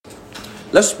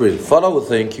Let's pray. Father, we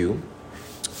thank you.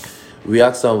 We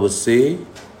ask and we say,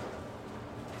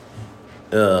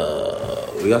 there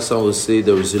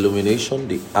is illumination,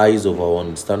 the eyes of our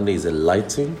understanding is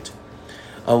enlightened.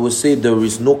 And we say there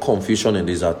is no confusion in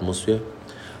this atmosphere.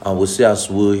 And we say as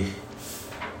we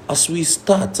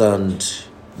start and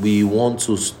we want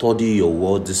to study your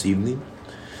word this evening,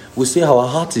 we say our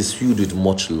heart is filled with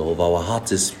much love. Our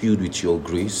heart is filled with your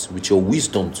grace, with your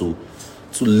wisdom to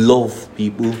love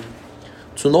people,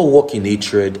 to not walk in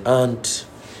hatred, and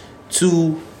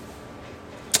to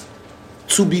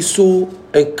be so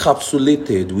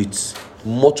encapsulated with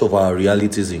much of our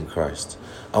realities in Christ.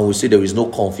 And we say there is no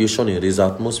confusion in this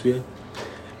atmosphere.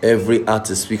 Every heart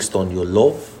is fixed on your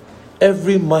love.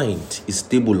 Every mind is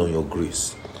stable on your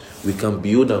grace. We can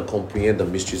build and comprehend the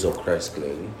mysteries of Christ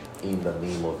clearly in the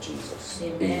name of Jesus.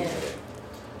 Amen.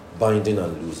 Binding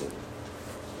and losing.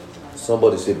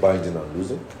 Somebody say binding and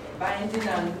losing. Binding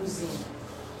and losing.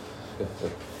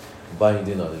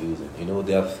 Binding and losing. You know,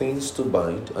 there are things to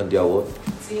bind and there are what?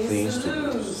 Things to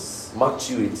lose.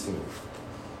 Matthew 18.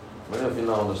 Many of you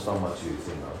now understand Matthew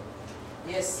 18 now.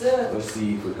 Yes, sir. Let's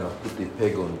see if we can put a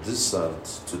peg on this side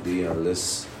today and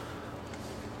let's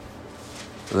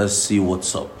see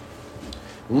what's up.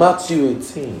 Matthew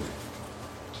 18.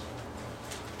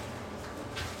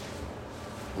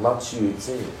 Matthew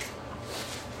 18.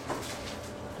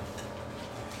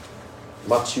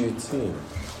 Matthew 18.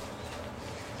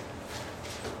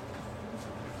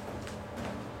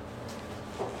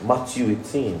 Matthew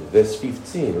 18, verse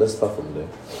 15. Let's start from there.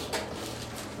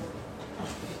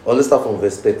 Or let's start from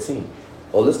verse 13.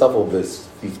 Or let's start from verse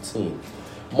 15.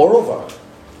 Moreover,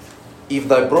 if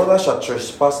thy brother shall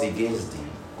trespass against thee,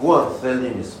 go and tell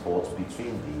him his fault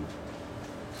between thee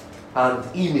and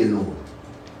him alone.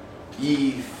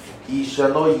 If he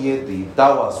shall not hear thee,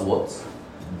 thou hast what?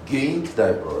 Gained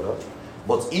thy brother.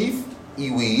 But if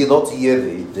he will not hear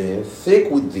thee, then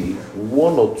take with thee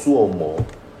one or two or more.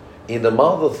 In the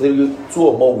mouth of two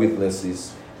or more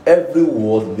witnesses, every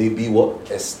word may be what?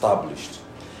 Established.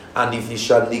 And if he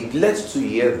shall neglect to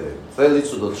hear them, tell it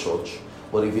to the church.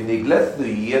 But if he neglect to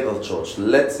hear the church,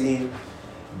 let him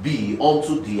be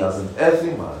unto thee as an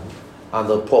earthly man and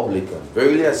a publican.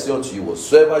 Verily I say unto you,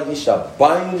 whatsoever ye shall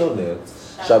bind on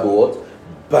earth shall be what?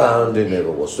 Bound in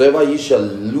heaven. Whatsoever ye shall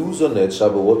loose on earth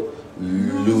shall be what?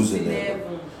 Loose in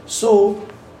heaven. So,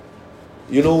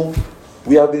 you know,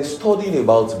 we have been studying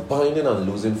about binding and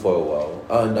losing for a while.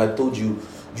 And I told you,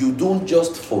 you don't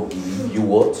just forgive, you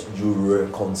what? You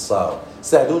reconcile.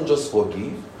 Say, I don't just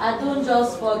forgive. I don't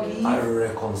just forgive. I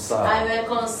reconcile. I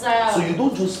reconcile. So you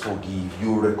don't just forgive,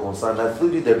 you reconcile. And I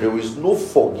told you that there is no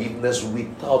forgiveness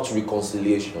without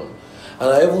reconciliation. And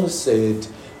I even said,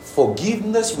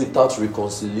 forgiveness without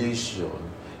reconciliation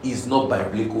is not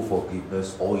biblical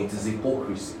forgiveness, or it is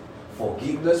hypocrisy.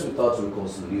 Forgiveness without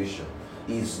reconciliation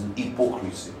is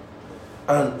hypocrisy.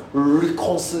 And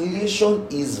reconciliation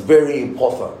is very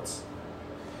important.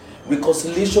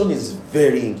 Reconciliation is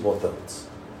very important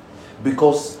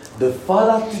because the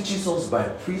Father teaches us by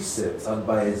precepts and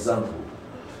by example.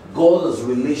 God is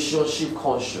relationship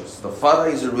conscious. The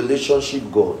Father is a relationship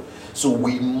God. So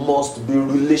we must be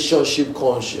relationship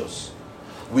conscious.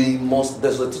 We must.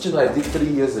 There's a teaching I did 3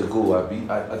 years ago.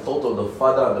 I thought of the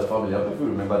Father and the family. How people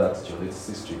remember that teaching?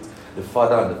 86th Street. The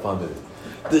Father and the family.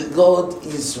 The God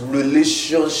is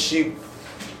relationship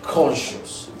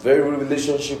conscious. Very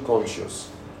relationship conscious.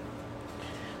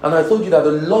 And I told you that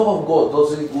the love of God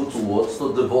doesn't go towards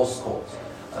the divorce court.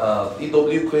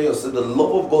 E.W. Kenyon said the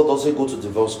love of God doesn't go to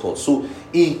divorce court. So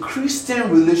in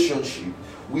Christian relationship,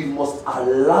 we must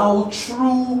allow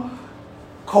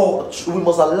our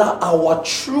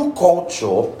true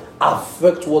culture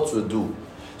affect what we do.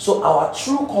 So our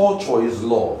true culture is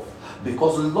love.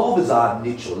 Because love is our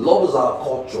nature, love is our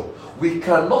culture. We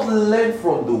cannot learn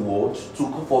from the word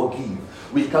to forgive.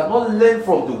 We cannot learn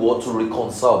from the word to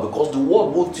reconcile, because the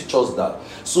word won't teach us that.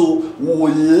 So we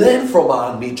will learn from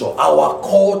our nature. Our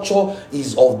culture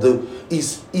is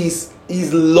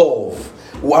love.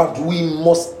 And we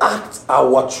must act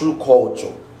our true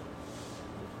culture.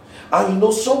 And you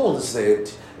know, someone said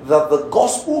that the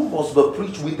gospel must be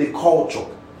preached with the culture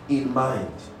in mind.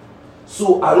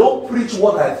 So I don't preach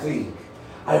what I think.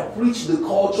 I preach the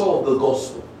culture of the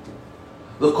gospel.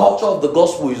 The culture of the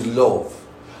gospel is love.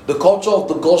 The culture of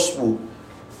the gospel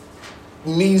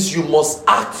means you must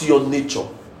act your nature.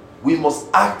 We must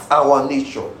act our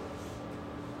nature.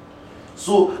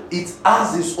 So it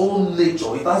has its own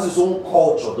nature. It has its own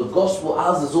culture. The gospel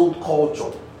has its own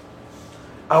culture.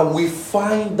 And we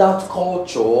find that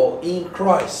culture in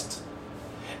Christ.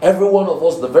 Every one of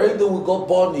us, the very day we got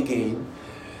born again,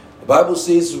 The Bible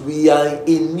says we are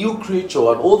a new creature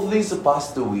and all things are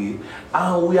passed away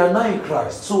and we are now in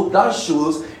Christ. So that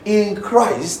shows in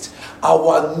Christ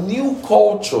our new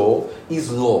culture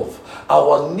is love.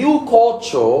 Our new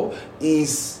culture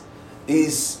is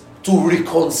to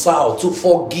reconcile, to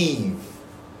forgive.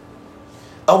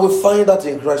 And we find that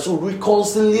in Christ. So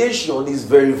reconciliation is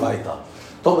very vital.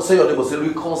 Don't say your neighbor, say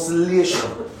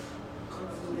reconciliation.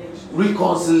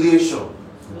 Reconciliation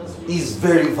is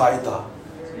very vital.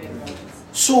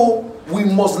 So we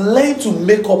must learn to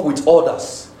make up with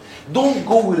others. Don't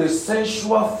go with a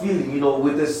sensual feeling,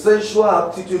 with a sensual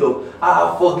attitude of, I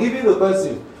have forgiven the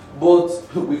person, but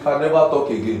we can never talk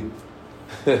again.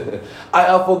 I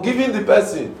have forgiven the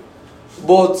person,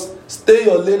 but stay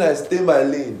your lane, I stay my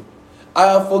lane. I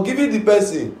have forgiven the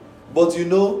person, but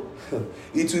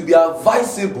it will be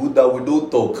advisable that we don't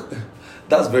talk.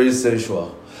 That's very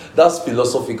sensual. That's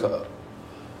philosophical.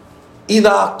 In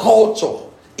our culture,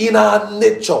 in our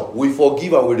nature, we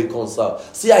forgive and we reconcile.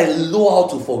 See, I know how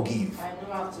to forgive. I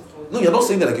know how to forgive. No, you're not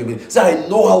saying that like you mean. Say, I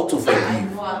know how to forgive. I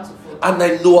know how to forgive. And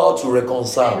I know how to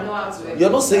reconcile. I know how to reconcile. You're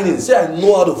not saying it. Say, I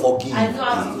know how to forgive. I know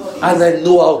how to forgive. And I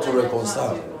know how to I know reconcile.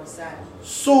 how to reconcile.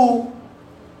 So,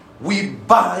 we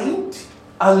bind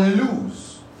and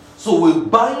lose. So, we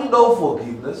bind our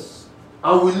forgiveness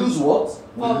and we lose what?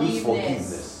 We lose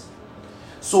forgiveness.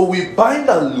 So, we bind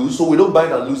and lose, so we don't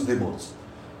bind and lose demons.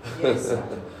 Yes, sir.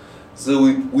 So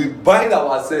we bind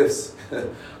ourselves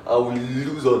and we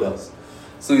lose others.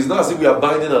 So it's not as if we are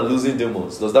binding and losing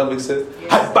demons. Does that make sense?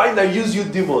 Yes. I bind and use you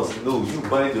demons. No, you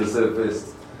bind yourself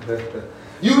first.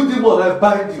 You demon, I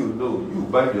bind you. No, you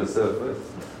bind yourself first.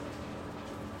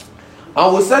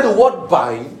 And we said the word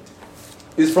bind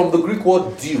is from the Greek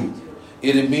word deal.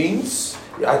 It means,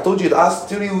 I told you it has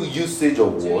three usage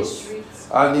of words.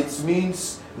 And it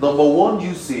means, number one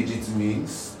usage, it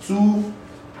means to...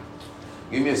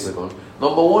 Give me a second.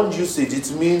 Number one usage,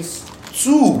 it means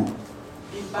to.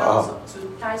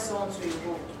 To tie someone to a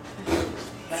rope.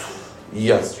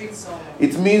 Yes.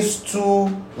 It means to,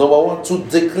 number one, to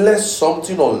declare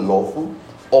something unlawful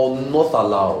or not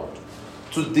allowed.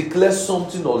 To declare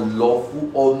something unlawful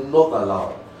or not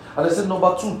allowed. And I said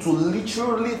number two, to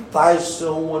literally tie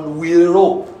someone with a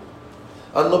rope.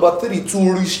 And number three,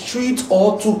 to restrict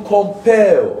or to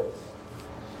compel.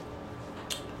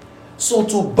 So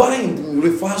to bind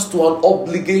refers to an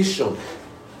obligation,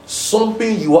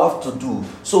 something you have to do.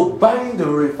 So bind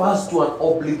refers to an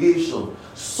obligation,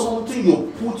 something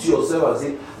you put yourself and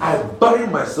say, I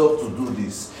bind myself to do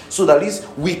this. So that is,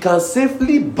 we can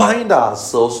safely bind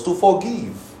ourselves to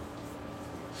forgive.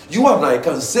 You and I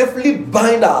can safely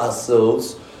bind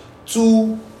ourselves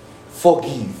to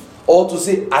forgive. Or to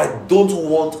say, I don't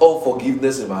want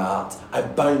unforgiveness in my heart. I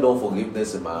bind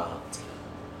unforgiveness in my heart.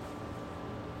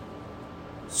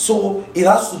 So it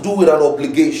has to do with an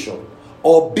obligation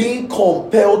or being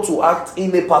compelled to act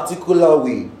in a particular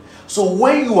way. So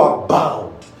when you are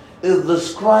bound, it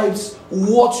describes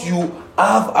what you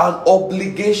have an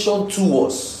obligation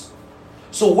towards.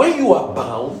 So when you are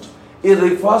bound, it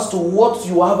refers to what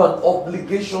you have an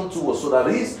obligation towards. So that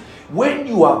is, when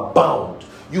you are bound,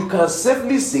 you can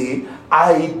safely say,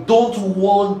 I don't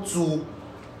want to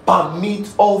permit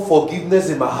unforgiveness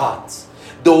in my heart.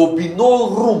 There will be no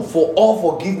room for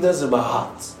unforgiveness in my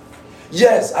heart.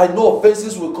 Yes, I know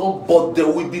offenses will come, but there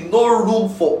will be no room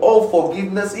for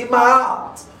unforgiveness in my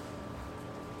heart.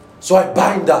 So I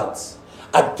bind that.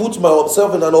 I put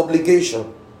myself in an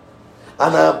obligation.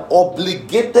 And I am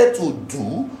obligated to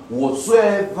do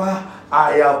whatsoever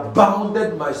I have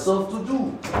bounded myself to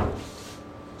do.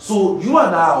 So you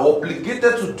and I are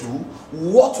obligated to do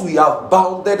what we have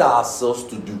bounded ourselves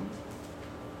to do.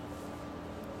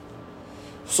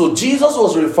 So Jesus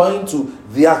was referring to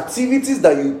the activities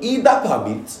that you either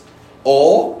permit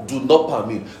or do not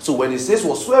permit. So when he says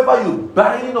whatsoever you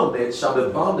bind on earth shall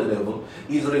be bound in heaven,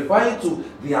 he's referring to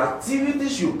the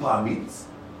activities you permit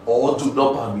or do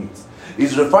not permit.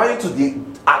 He's referring to the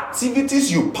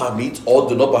activities you permit or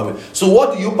do not permit. So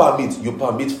what do you permit? You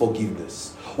permit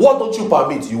forgiveness. What don't you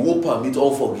permit? You won't permit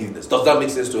unforgiveness. Does that make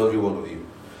sense to every one of you?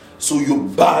 So you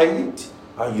bind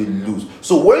and you lose.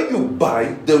 So when you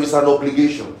bind, there is an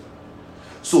obligation.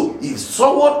 So if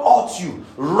someone hurts you,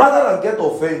 rather than get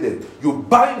offended, you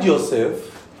bind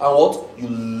yourself and what? You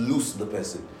lose the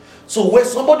person. So when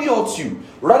somebody hurts you,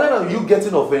 rather than you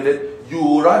getting offended,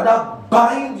 you rather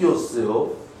bind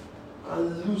yourself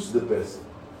and lose the person.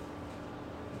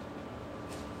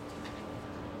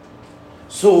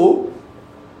 So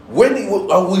when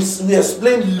we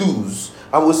explain lose,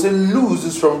 and we say lose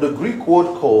is from the Greek word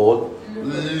called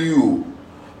leu,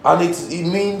 and it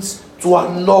means to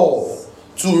annul,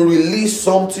 to release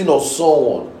something or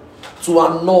someone. to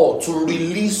annul, to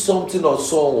release something on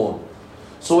someone.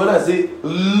 So when I say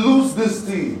lose this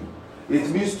thing, it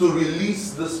means to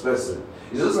release this person.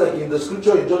 It's just like in the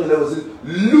scripture in John 11, it says,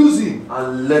 lose him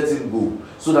and let him go.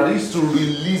 So that is to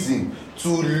release him, to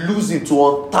lose him, to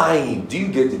untie him. Do you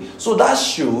get it? So that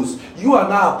shows you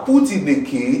and I are put in a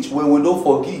cage where we don't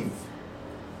forgive.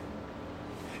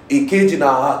 A cage in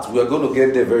our heart. We are going to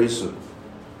get there very soon.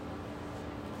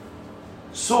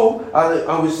 So,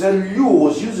 and we said you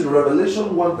was using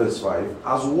Revelation 1 verse 5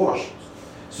 as washed.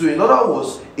 So in other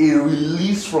words, a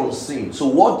release from sin. So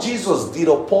what Jesus did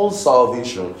upon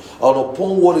salvation and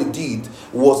upon what he did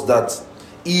was that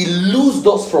he loosed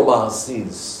us from our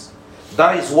sins.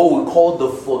 That is what we call the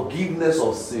forgiveness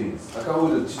of sins. I can't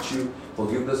wait to teach you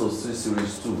Forgiveness of Sins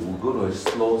Series 2. We're going to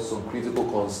explore some critical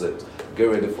concepts. Get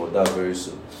ready for that very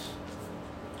soon.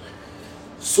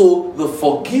 So the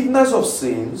forgiveness of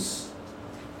sins,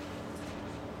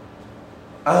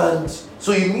 and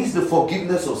so it means the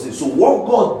forgiveness of sin. So what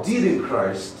God did in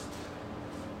Christ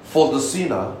for the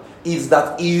sinner is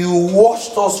that he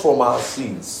washed us from our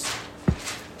sins.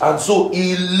 And so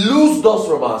he loosed us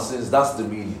from our sins. That's the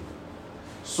meaning.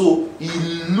 So he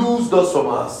loosed us from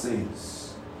our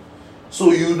sins.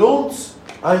 So you don't,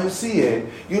 and you see here,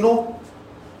 you don't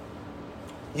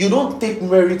take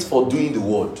merit for doing the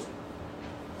word.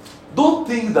 Don't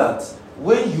think that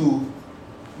when you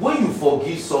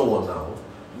forgive someone now,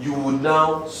 you would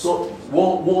now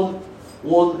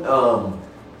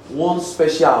one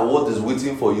special award is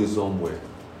waiting for you somewhere.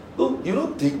 You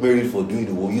don't take merit for doing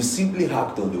the word. You simply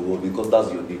act on the word because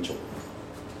that's your nature.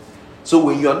 So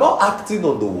when you are not acting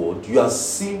on the word, you are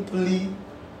simply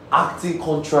acting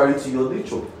contrary to your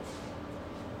nature.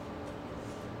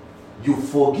 You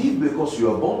forgive because you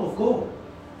are born of God.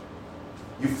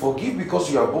 You forgive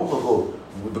because you are born of God.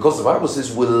 Because the Bible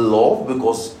says we love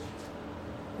because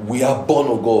we are born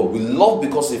of God. We love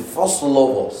because he first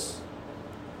loved us.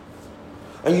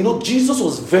 And Jesus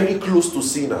was very close to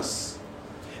sinners.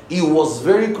 He was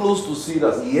very close to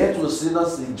sinners. He ate with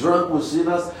sinners. He drank with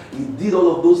sinners. He did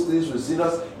all of those things with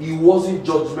sinners. He wasn't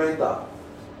judgmental.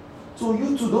 So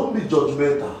you too, don't be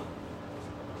judgmental.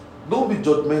 Don't be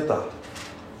judgmental.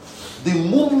 The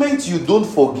moment you don't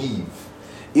forgive,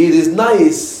 it is now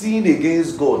a sin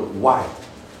against God. Why?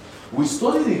 We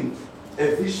studied in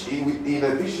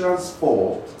Ephesians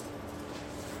 4.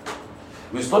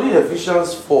 We studied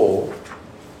Ephesians 4.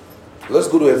 Let's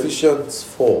go to Ephesians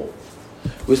 4.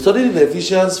 We studied in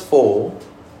Ephesians 4.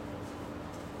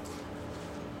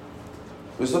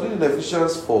 We studied in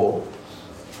Ephesians 4.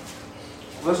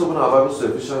 Let's open our Bibles to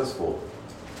Ephesians 4.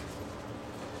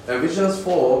 Ephesians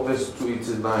 4 verse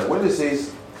 29. When it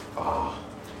says,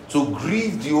 to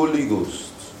grieve the Holy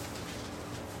Ghost.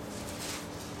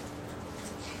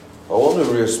 I want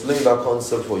to re-explain that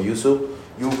concept for you so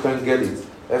you can get it.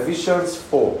 Ephesians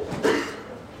 4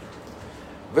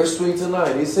 verse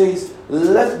 29. It says,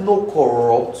 let no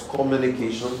corrupt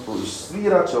communication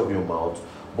proceed out of your mouth,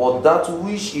 but that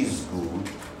which is good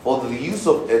for the use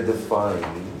of edifying,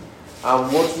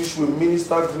 and what which will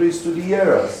minister grace to the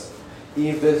hearers.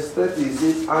 In verse 30 it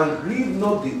says, and grieve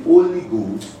not the Holy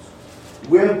Ghost,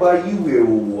 whereby you were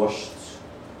washed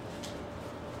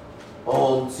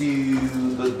until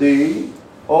the day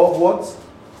of what?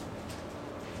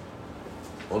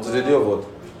 Until the day of what?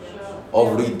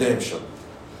 Of redemption.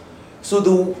 So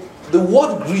the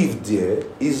word grieve there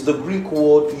is the Greek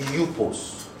word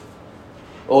eupos.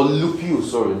 Or lupio,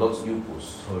 sorry, not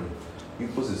eupos. Sorry.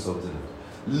 Eupos is something else.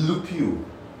 Lupio.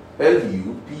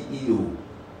 L-U-P-E-O.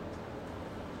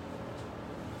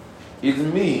 It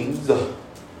means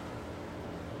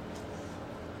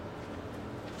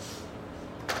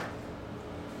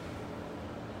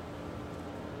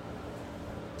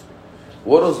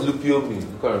what does lupio mean?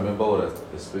 You can't remember what I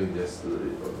explained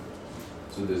yesterday or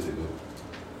 2 days ago.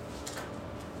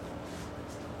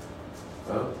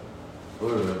 Huh?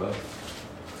 Don't remember?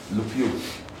 Lupio.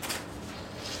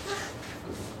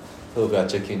 So we are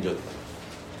checking just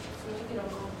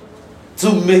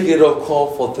to make it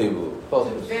uncomfortable. To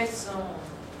vex someone.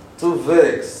 To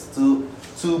vex, to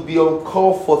be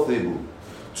uncomfortable,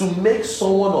 to make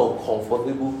someone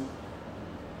uncomfortable.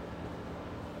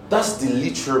 That's the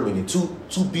literal meaning. To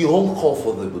be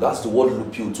uncomfortable. That's the word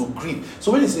lupio. To grieve.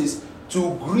 So when it says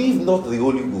to grieve not the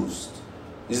Holy Ghost,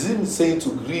 is it saying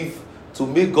to grieve, to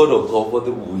make God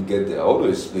uncomfortable? We get there. I want to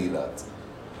explain that.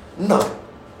 Now,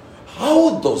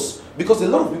 how does, because a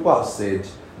lot of people have said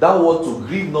that word to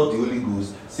grieve not the Holy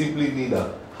Ghost simply means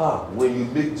that when you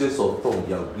make jest of tongue,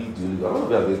 you have grieved the Holy Ghost. I don't know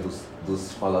if you have heard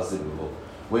those fallacies before.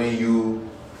 When you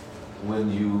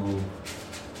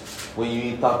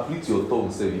interpret your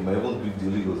tongue, say you might even grieve the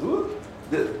Holy Ghost.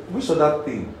 which other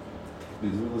thing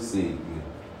did people say again?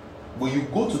 When you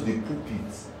go to the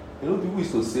pulpit, people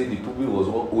used to say the pulpit was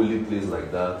one holy place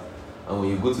like that. And when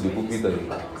you go to the pulpit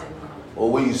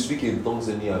or when you speak in tongues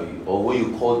anyhow, or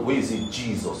when you say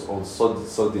Jesus on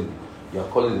suddenly, you are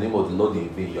calling the name of the Lord in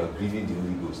vain, you are grieving the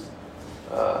Holy Ghost.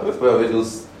 If you have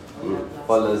those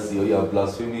fallacy or you are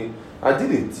blaspheming. I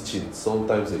did a teaching some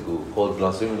times ago called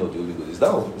Blaspheming of the Holy Ghost. Is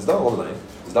that online?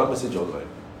 Is that message online?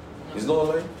 It's not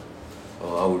online?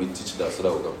 I will reteach that so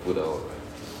that we can put that online.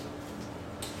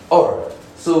 Alright,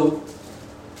 so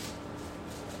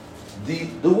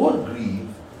the word grieve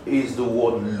is the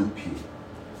word lupio.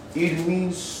 It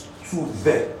means to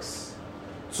vex,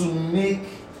 to make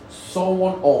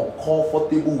someone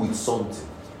uncomfortable with something.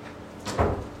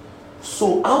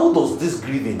 So how does this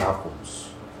grieving happen?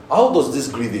 How does this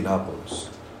grieving happen?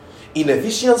 In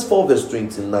Ephesians 4 verse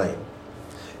 29,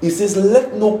 it says,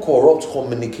 let no corrupt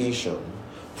communication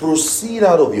proceed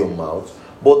out of your mouth,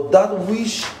 but that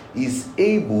which is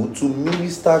able to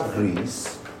minister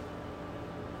grace,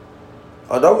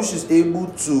 and that which is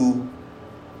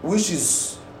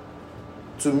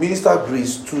to minister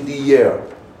grace to the hearer.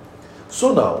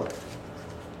 So now,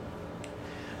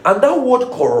 and that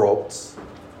word corrupt,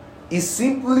 it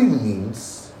simply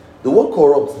means, the word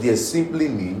corrupt there simply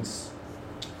means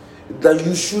that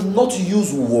you should not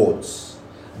use words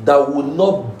that will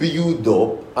not build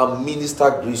up and minister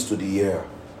grace to the hearer.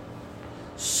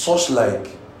 Such like,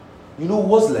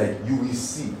 what's like, you will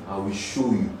see, I will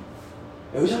show you.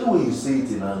 Especially when you say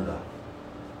it in anger.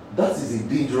 That is a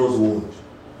dangerous word.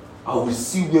 I will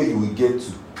see where you will get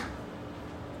to.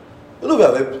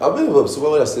 I've been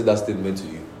someone that said that statement to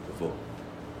you before.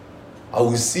 I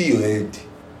will see your head.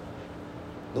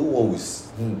 No one will.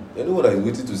 Anyone that is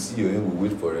waiting to see your head will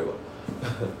wait forever.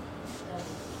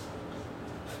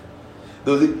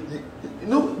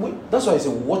 That's why I say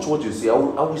watch what you say. I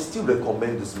will still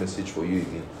recommend this message for you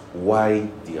again. Why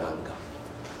the anger?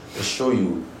 I show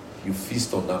you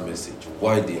feast on that message.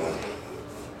 Why the anger?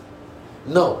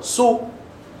 Now, so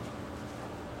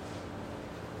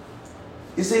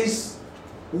it says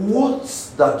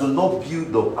words that do not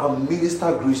build up and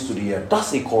minister grace to the hearer.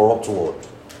 That's a corrupt word.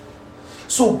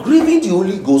 So grieving the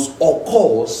Holy Ghost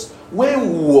occurs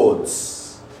when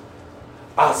words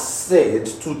are said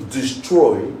to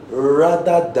destroy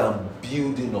rather than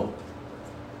building up.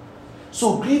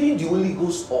 So grieving the Holy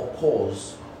Ghost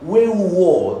occurs when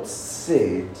words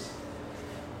said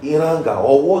in anger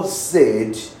or words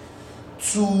said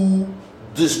to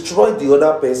destroy the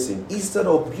other person instead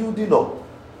of building up.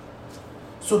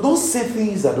 So don't say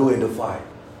things that don't edify.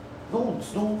 Don't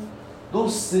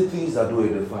say things that don't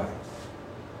edify.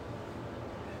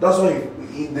 That's why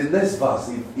in the next verse,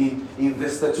 in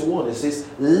verse 31, it says,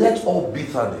 let all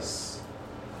bitterness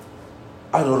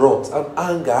and wrath and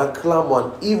anger and clamor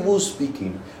and evil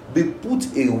speaking be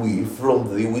put away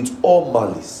from thee with all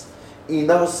malice. He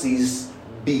now says,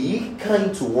 be ye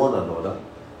kind to one another,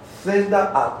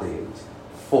 tender-hearted,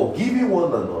 forgiving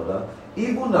one another,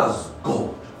 even as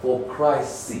God, for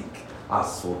Christ's sake,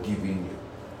 has forgiven you.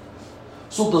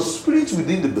 So the spirit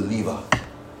within the believer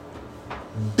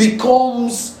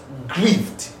becomes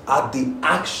grieved at the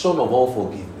action of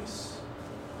unforgiveness.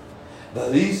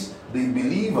 That is, the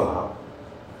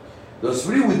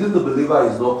spirit within the believer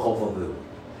is not comfortable.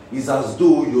 It's as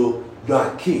though you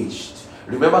are caged.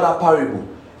 Remember that parable?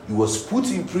 He was put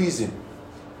in prison.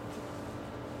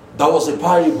 That was a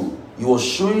parable. He was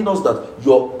showing us that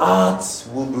your heart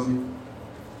will be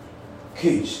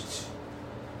caged.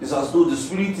 It's as though the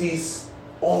spirit is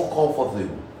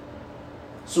uncomfortable.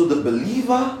 So the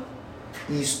believer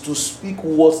is to speak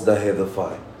words that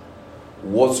edify,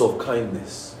 words of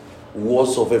kindness,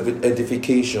 words of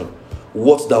edification,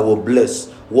 words that will bless,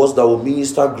 words that will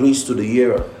minister grace to the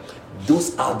hearer.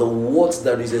 Those are the words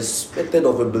that is expected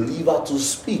of a believer to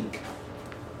speak.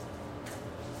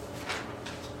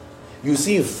 You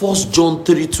see in 1 John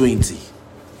 3:20.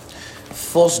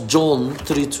 1 John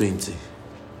 3:20.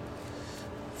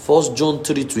 1 John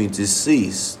 3:20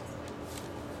 says,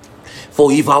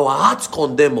 for if our hearts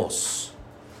condemn us,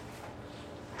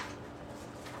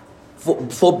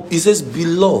 for it says,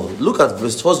 beloved, look at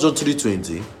verse 1 John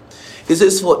 3:20. It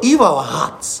says, for if our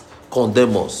hearts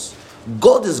condemn us,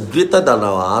 God is greater than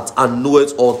our hearts and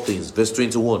knoweth all things. Verse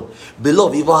 21.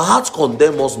 Beloved, if our hearts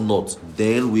condemn us not,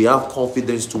 then we have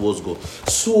confidence towards God.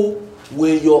 So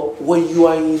when you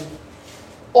are in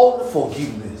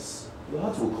unforgiveness, your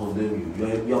heart will condemn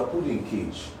you. You are put in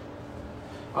cage.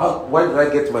 Where did I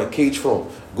get my cage from?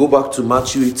 Go back to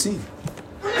Matthew 18.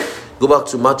 Go back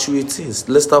to Matthew 18.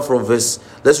 Let's start from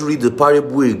let's read the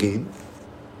parable again.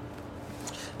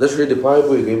 Let's read the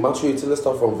parable again. Matthew 18, let's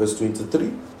start from verse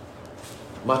 23.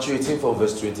 Matthew 18 from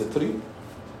verse 23.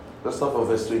 Let's start from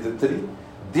verse 23.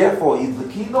 Therefore, if the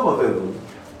kingdom of heaven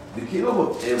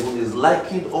is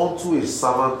likened unto a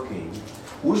servant king,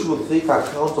 which will take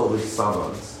account of his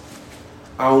servants.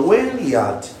 And when he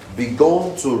had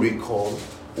begun to reckon,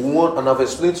 and I've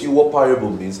explained to you what parable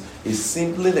means, is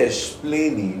simply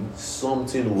explaining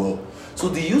something well. So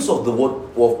the use of the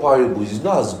word of parable is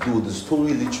not as good. The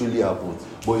story literally happened,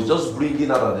 but it's just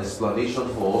bringing out an explanation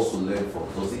for us to learn from.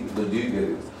 Do you get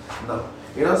it? Now,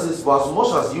 in essence, for as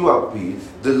much as you are paid,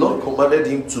 the Lord commanded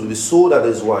him to be sold and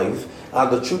his wife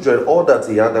and the children, all that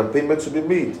he had, and payment to be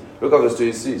made. Look at verse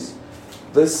 26.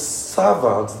 The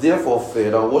servant therefore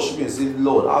fed and worshipped him, saying,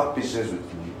 Lord, have patience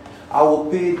with me. I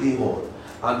will pay thee all.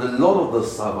 And the Lord of the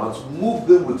servants moved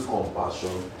them with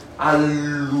compassion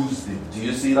and loosed them. Do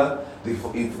you see that?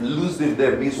 If lose them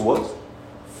there means what?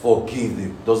 Forgive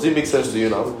them. Does it make sense to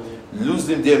you now? Lose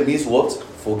them there means what?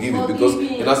 Forgive him. Because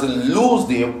it has to lose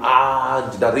them,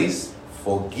 and that is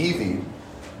forgiving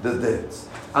the debt.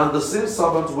 And the same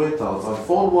servant went out and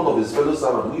found one of his fellow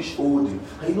servants which owed him.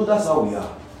 And you know that's how we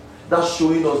are. That's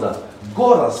showing us that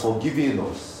God has forgiven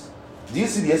us. Do you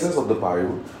see the essence of the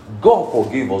parable? God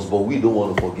forgave us, but we don't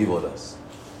want to forgive others.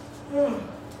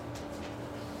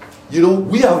 You know,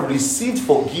 we have received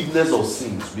forgiveness of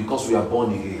sins because we are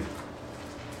born again.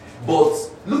 But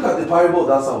look at the parable of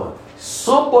that servant.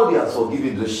 Somebody has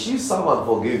forgiven. The chief servant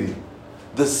forgave him.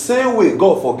 The same way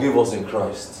God forgave us in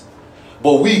Christ.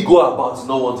 But we go about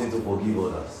not wanting to forgive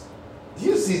others. Do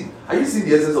you see? Are you seeing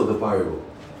the essence of the parable?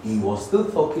 He was still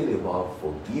talking about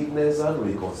forgiveness and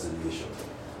reconciliation.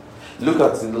 Look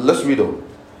at it. Let's read on.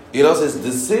 It now says,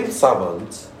 the same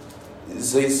servant, it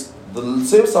says, the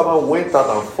same servant went out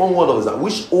and found one of his hands,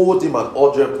 which owed him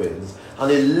 100 pence,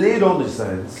 and he laid on his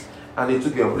hands, and he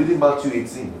took him. I'm reading Matthew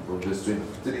 18, from verse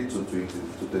 23 to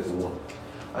 31.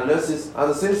 And that says,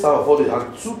 and the same servant followed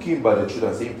and took him by the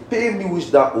shoulder, saying, pay me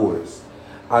which thou owest.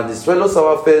 And his fellow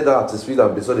servant fell down at his feet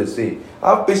and besought him, saying,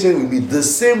 have patience with me the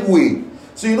same way.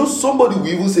 So you know somebody will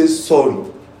even say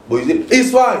sorry, but you say,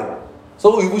 it's fine.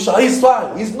 Somebody will shout, it's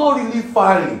fine. It's not really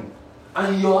fine.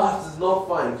 And your heart is not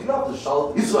fine. Do you have to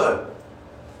shout, it's fine?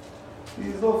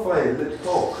 It's not fine. Let's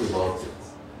talk about it.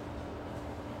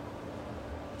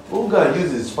 One guy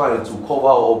uses fine to cover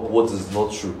up what is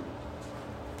not true.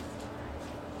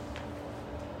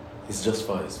 It's just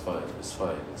fine, it's fine, it's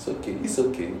fine, it's okay, it's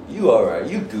okay. You alright,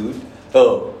 you good.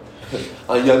 Oh,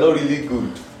 and you're not really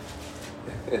good.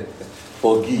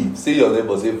 Forgive. Say your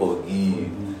neighbor, say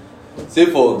forgive. Say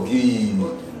forgive.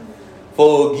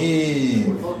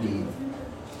 Forgive.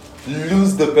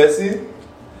 Lose the person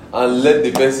and let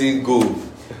the person go.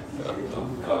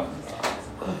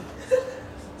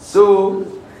 So,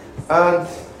 and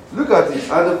look at it.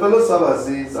 And the fellow servant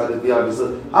says at the behalf,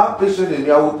 so, have patience in me,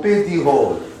 I will pay thee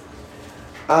all.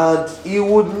 And he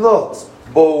would not,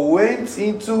 but went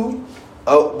into,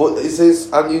 but it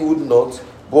says, and he would not,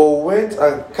 but went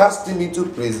and cast him into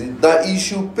prison, that he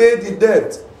should pay the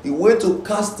debt. He went to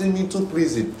cast him into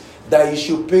prison, that he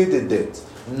should pay the debt.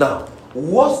 Now,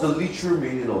 what's the literal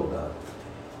meaning of that?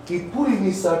 He put him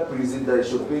inside prison, that he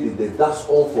should pay the debt. That's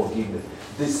unforgiveness.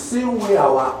 The same way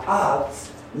our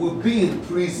hearts will be in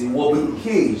prison, will be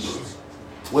caged,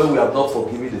 when we have not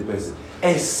forgiven the person.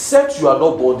 Except you are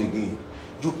not born again.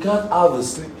 You can't have a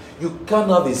sleep. You can't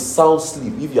have a sound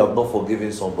sleep if you have not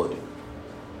forgiven somebody.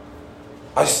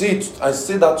 I say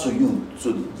that to you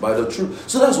by the truth.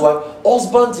 So that's why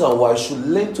husbands and wives should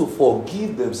learn to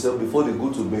forgive themselves before they go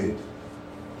to bed.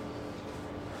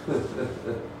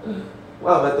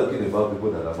 Why am I talking about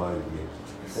people that are married here?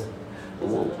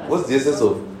 What's the essence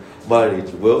of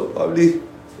marriage? Well, probably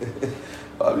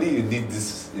you need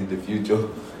this in the future.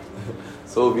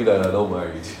 Some of you that are not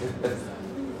married.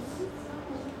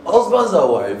 Husbands and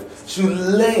wives should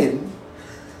learn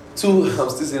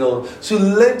should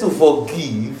learn to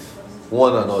forgive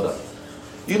one another.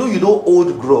 You don't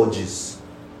hold grudges.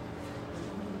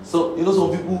 So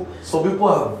some people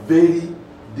are very,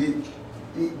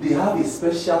 they have a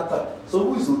special type.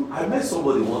 I met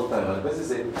somebody one time and the person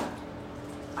said,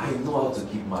 I know how to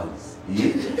keep malice.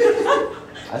 Yeah?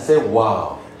 I said,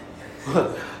 wow.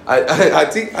 I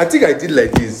think I did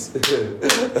like this. The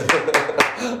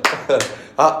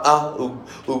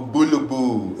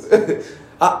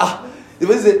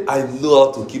person said, I know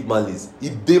how to keep malice.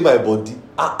 It dey my body.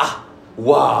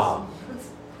 Wow.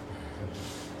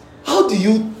 How do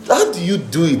you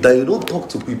do it that you don't talk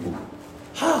to people?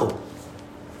 How?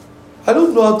 I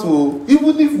don't know how to,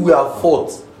 even if we are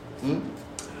fought.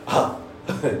 I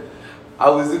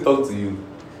will still talk to you.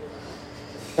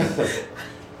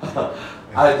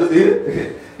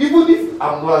 Even if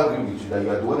I'm not angry with you, that you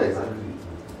are the one that is angry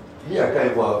with me, I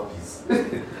can't even have peace.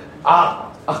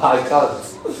 I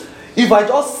can't. If I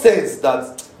just sense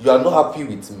that you are not happy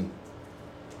with me,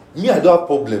 I don't have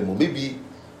problem. Or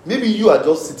maybe you are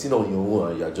just sitting on your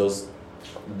own and you're just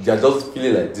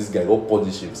feeling like this guy go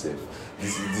punish himself.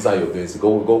 This is how you're doing. So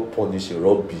go punish him,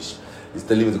 rubbish. He's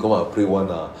telling me to come and pray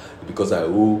 1 hour because I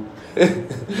owe.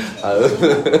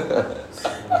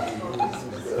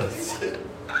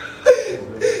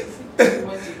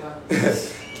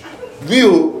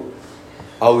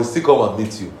 I will still come and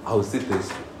meet you. I will still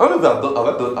text you. How many of you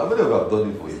have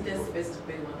done it for you?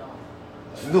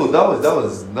 No, that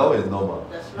was normal.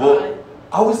 That's but right.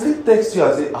 I will still text you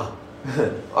and say,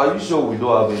 are you sure we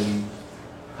don't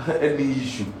have any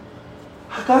issue?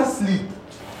 I can't sleep.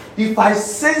 If I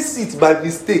sense it by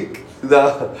mistake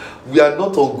that we are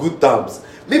not on good terms,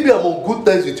 maybe I'm on good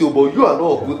terms with you, but you are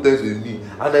not on good terms with me,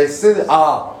 and I say,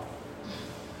 I've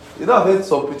heard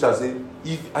some preachers say,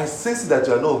 if I sense that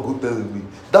you are not on good terms with me,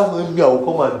 that will mean I will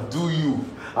come and do you.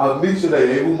 I'll make sure that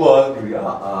you're even more angry. I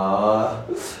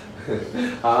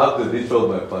have the nature of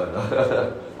my father.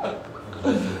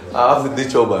 I have the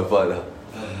nature of my father.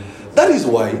 That is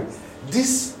why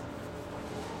this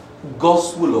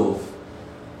gospel of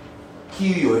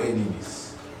kill your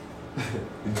enemies,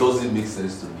 it doesn't make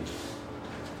sense to me.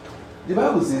 The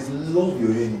Bible says, love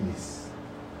your enemies.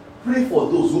 Pray for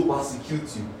those who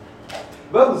persecute you.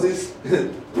 The Bible says,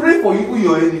 pray for even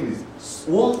your enemies.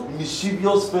 One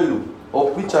mischievous fellow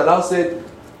or preacher now said,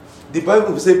 the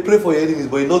Bible will say, pray for your enemies,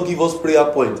 but you not give us prayer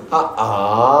point.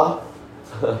 I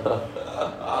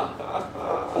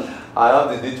have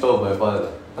the nature of my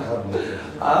father.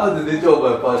 I have the nature of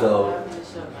my father.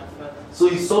 So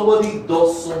if somebody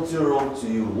does something wrong to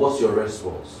you, what's your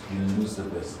response? You lose the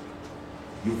person.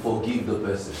 You forgive the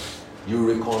person. You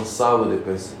reconcile with the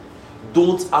person.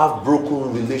 Don't have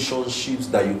broken relationships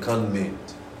that you can't mend.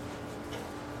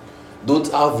 Don't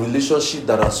have relationships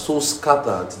that are so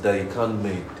scattered that you can't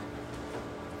mend.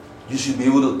 You should be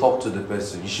able to talk to the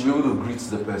person. You should be able to greet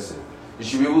the person. You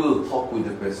should be able to talk with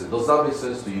the person. Does that make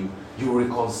sense to you? You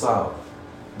reconcile.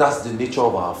 That's the nature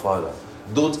of our Father.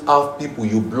 Don't have people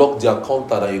you block their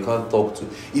contact and you can't talk to.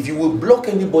 If you will block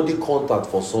anybody contact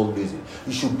for some reason,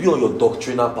 it should be on your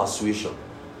doctrinal persuasion.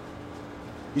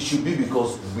 It should be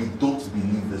because we don't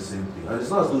believe the same thing. And it's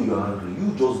not as though you're angry.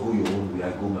 You just go your own way,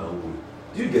 I go my own way.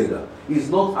 Do you get that? It's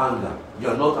not anger.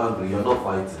 You're not angry. You're not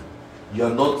fighting. You're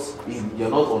not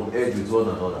on edge with one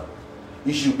another.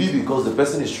 It should be because the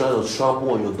person is trying to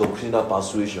trample on your doctrinal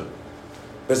persuasion.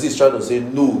 The person is trying to say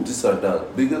no, this and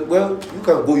that. Because, well, you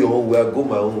can go your own way, I go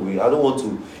my own way. I don't want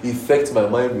to affect my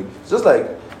mind. It's just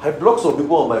like I block some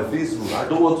people on my Facebook. I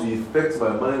don't want to affect my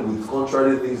mind with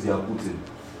contrary things they are putting.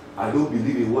 I don't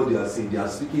believe in what they are saying. They are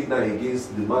speaking now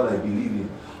against the man I believe in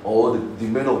or the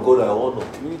men of God I honor.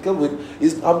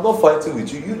 I'm not fighting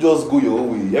with you. You just go your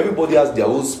own way. Everybody has their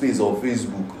own space on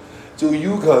Facebook. So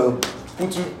you can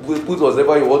put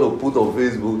whatever you want to put on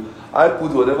Facebook. I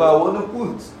put whatever I want to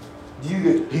put.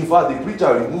 In fact, the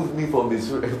preacher removed me from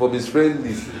his friend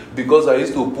list because I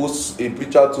used to post a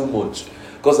preacher too much.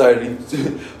 Because I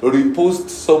repost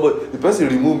somebody, the person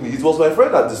removed me. It was my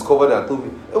friend that discovered it and told me,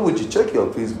 hey, would you check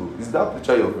your Facebook? Is that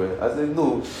picture your friend? I said,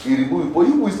 no, he removed me. But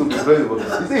you used to be friends with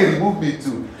him. He said, he removed me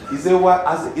too. He said,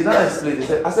 why? He now explained.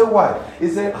 I said, why? He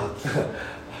said,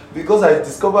 because I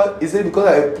discovered, he said, because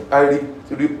I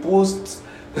repost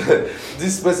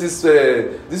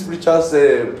this preacher's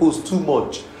post too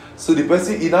much. So the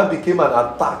person, he now became an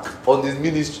attack on his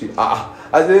ministry. I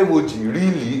said, emoji,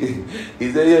 really?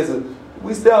 He said, yes.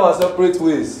 We stay our separate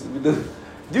ways. Do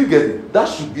you get it? That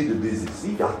should be the basis.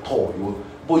 If at all,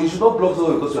 but you should not block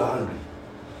someone because you're angry.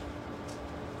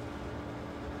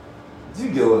 Do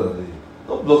you get what I'm saying?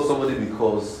 Don't block somebody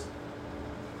because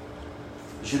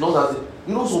you should not have.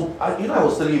 I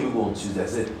was telling you people on Tuesday. I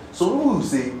said some people will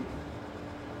say,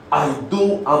 I'm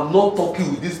not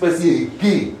talking with this person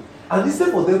again, and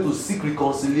instead for them to seek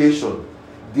reconciliation,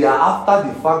 they are after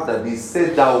the fact that they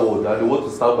said that word and they want to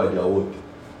stand by their word.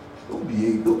 Don't be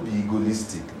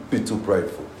egoistic. Don't be too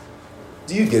prideful.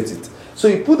 Do you get it? So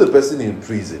you put the person in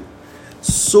prison.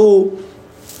 So,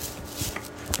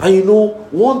 and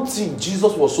one thing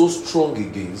Jesus was so strong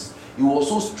against, he was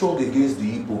so strong against the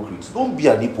hypocrites. Don't be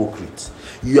an hypocrite.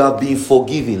 You are being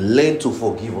forgiven. Learn to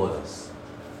forgive others.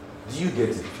 Do you get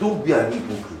it? Don't be an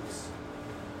hypocrite.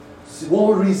 See,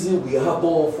 one reason we have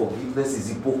more forgiveness is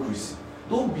hypocrisy.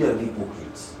 Don't be an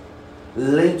hypocrite.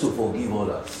 Learn to forgive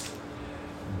others.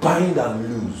 Bind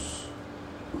and loose.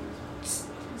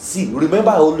 See,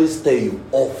 remember I always tell you,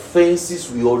 offenses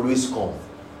will always come.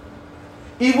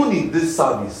 Even in this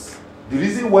service, The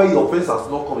reason why your offense has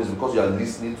not come is because you are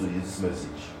listening to this message.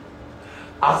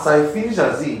 As I finish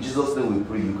and say, in Jesus' name we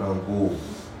pray, you can go.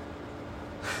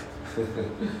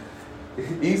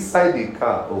 Inside the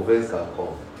car, offense can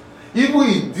come. Even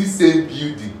in this same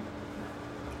building,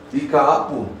 it can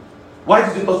happen. Why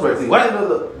did you touch my thing? Why did you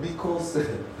not? Because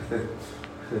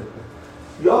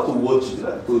you have to watch it.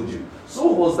 Like I told you, some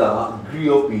of us that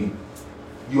grew up in,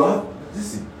 you have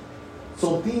this.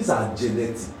 Some things are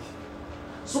genetic.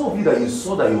 Some of you that you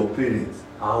saw that your parents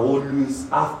are always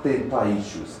have temper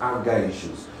issues, anger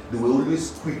issues. They were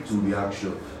always quick to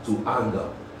reaction, to anger.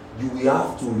 You will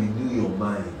have to renew your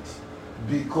mind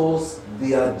because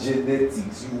they are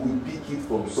genetics. You will pick it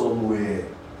from somewhere.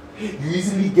 You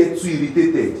easily get too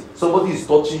irritated. Somebody is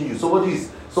touching you.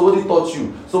 Somebody touch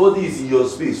you. Somebody is in your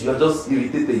space. You are just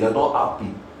irritated. You are not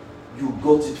happy. You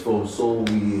got it from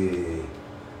somewhere.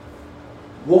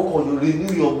 Work on you.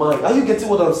 Renew your mind. Are you getting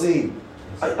what I'm saying?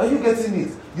 Are you getting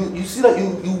it? You see that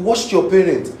you watched your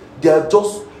parents. They are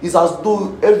just. It's as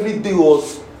though every day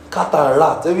was cat and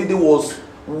rat. Every day was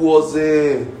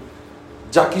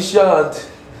Jackie Chan and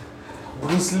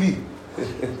Bruce Lee.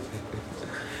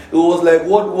 It was like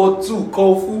World War II,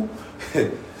 Kung Fu.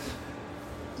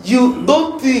 You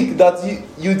don't think that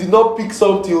you did not pick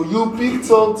something. You picked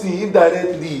something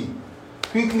indirectly.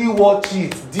 Quickly watch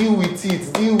it, deal with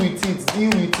it, deal with it, deal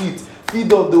with it.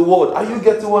 Feed on the word. Are you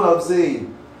getting what I'm saying?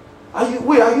 Are you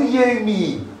hearing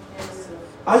me? Yes, sir.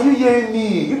 Are you hearing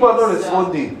me? You are not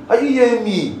responding. Are you hearing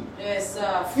me? Yes,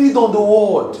 sir. Feed on the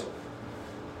word.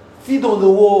 Feed on the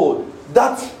word.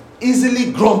 That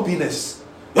easily grumpiness.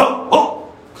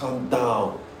 Calm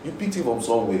down. You picked it from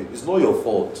somewhere. It's not your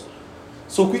fault.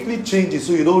 So quickly change it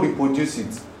so you don't reproduce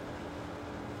it.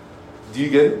 Do you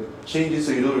get it? Change it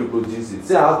so you don't reproduce it.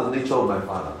 Say, I have the nature of my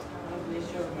father.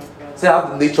 Say, I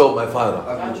have the nature of my father.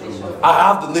 I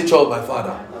have the nature of my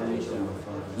father.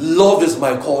 Love is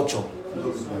my culture.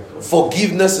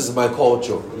 Forgiveness is my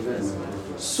culture.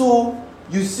 So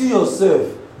you see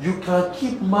yourself, you can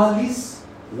keep malice.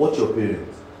 Watch your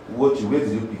parents. Where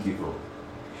did you pick it from?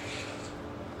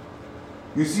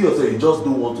 You see yourself, you just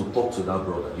don't want to talk to that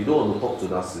brother. You don't want to talk to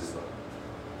that sister.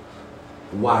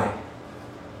 Why?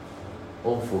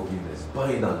 Unforgiveness.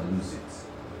 Bind and lose it.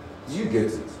 Do you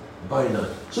get it? Bind and.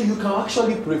 So you can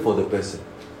actually pray for the person.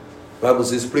 Bible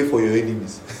says pray for your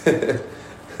enemies.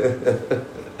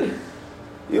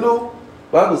 You know,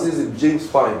 Bible says in James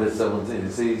 5 verse 17,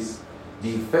 it says,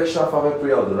 the effectual fervent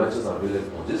prayer of the righteous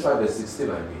availeth much. This 5 verse 16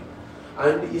 I mean.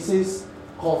 And it says,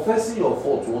 confessing your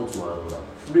fault one to another,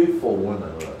 pray for one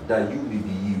another, that you may be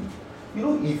healed. You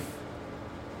know, if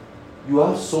you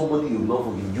have somebody you love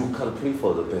forgive, you can pray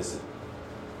for the person.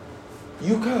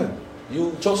 You can.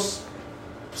 You just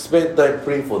spend time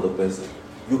praying for the person.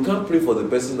 You can't pray for the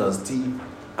person and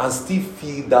still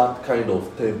feel that kind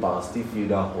of temper and still feel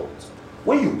that hurt.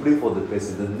 When you pray for the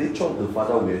person, the nature of the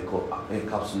Father will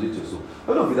encapsulate you. So, I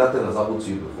don't know if that thing has happened to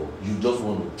you before. You just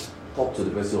want to talk to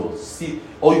the person or see,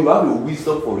 or you have a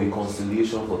wisdom for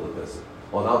reconciliation for the person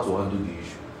on how to handle the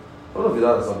issue. I don't know if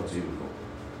that has happened to you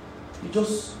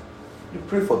before. You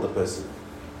pray for the person.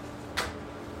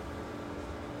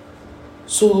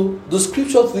 So the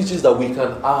scripture teaches that we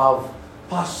can have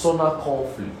personal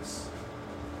conflicts.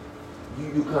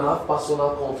 You can have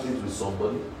personal conflict with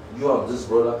somebody. You and this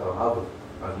brother can have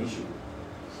an issue.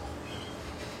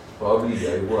 Probably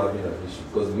they are even having an issue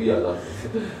because we are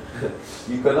laughing.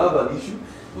 You can have an issue,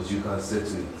 but you can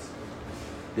settle it.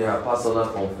 There are personal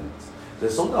conflicts.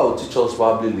 There's something I will teach us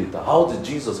probably later. How did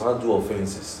Jesus handle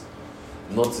offenses?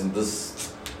 Not in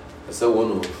this. I said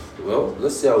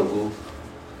let's see how we go.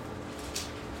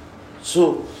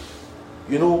 So,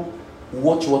 you know,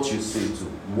 watch what you say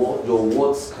too. Your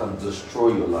words can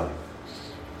destroy your life.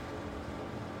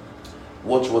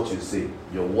 Watch what you say.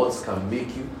 Your words can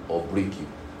make you or break you.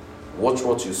 Watch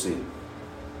what you say.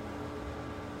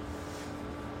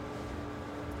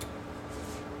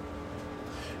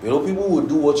 You know, people will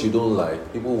do what you don't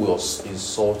like. People will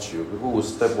insult you. People will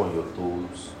step on your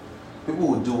toes. People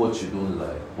will do what you don't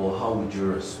like. But how would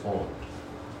you respond?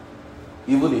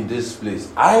 Even in this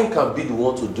place, I can be the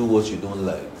one to do what you don't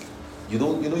like. You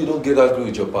don't get angry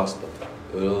with your pastor.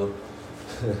 You know,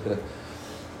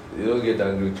 you don't get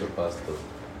angry with your pastor.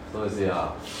 So say,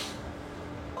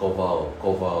 cover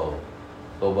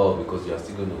up because you are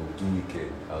still going to do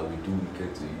wicked. I will do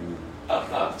wicked to you.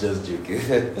 Just joking.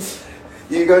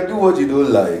 You can do what you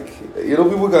don't like. You know,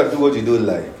 people can do what you don't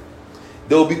like.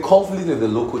 There will be conflict in the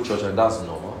local church, and that's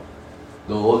normal.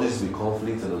 There will always be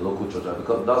conflict in the local church,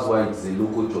 because that's why it's a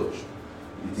local church.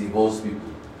 It involves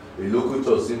people. A local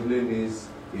church simply means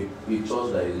a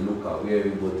church that is local, where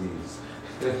everybody is.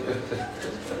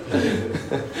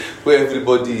 Where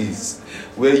everybody is,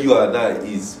 where you and I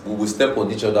is, we will step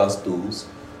on each other's toes,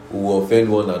 we will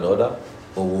offend one another,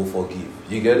 but we will forgive.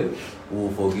 You get it? We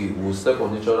will forgive. We will step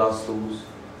on each other's toes,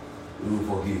 we will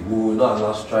forgive. We will not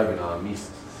allow strife in our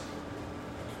midst.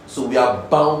 So we are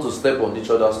bound to step on each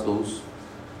other's toes,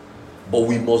 but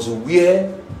we must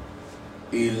wear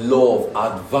a law of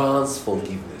advanced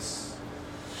forgiveness,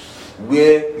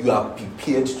 where you are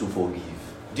prepared to forgive.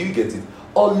 Do you get it?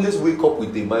 Always wake up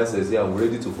with the mindset, say, I'm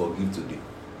ready to forgive today.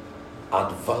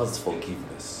 Advanced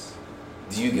forgiveness.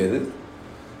 Do you get it?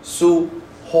 So,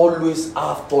 always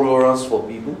have tolerance for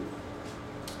people.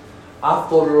 Have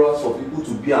tolerance for people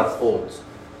to be at fault.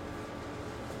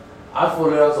 Have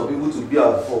tolerance for people to be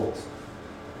at fault.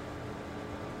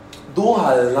 Don't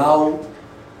allow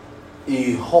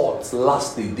a hurt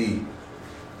last a day.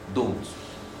 Don't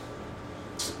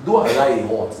allow a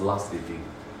hurt last a day.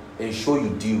 Ensure you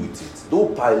deal with it.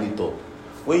 Don't pile it up.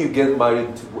 When you get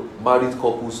married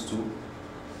couples too,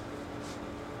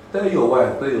 tell your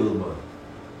wife, tell your husband,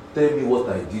 tell me what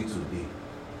I did today.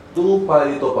 Don't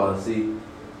pile it up and say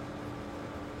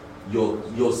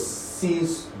your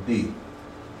sins day.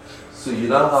 So you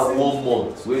now have 1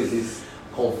 month where it is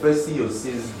confessing your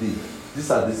sins day.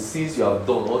 These are the sins you have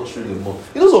done all through the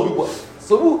month. You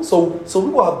know, some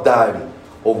people have diary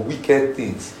of wicked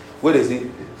things where they say,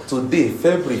 today,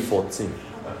 February 14,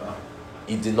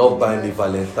 he did not buy me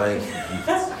Valentine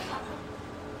gift.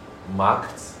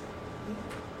 Marked.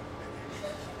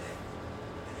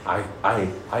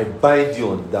 I bind you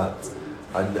on that,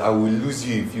 and I will lose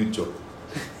you in future.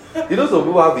 You know, some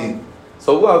people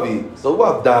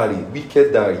have diary,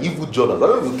 wicked diary, evil journals. I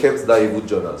don't know if you kept that evil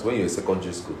journals when you're in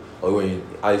secondary school or when you're in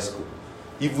high school.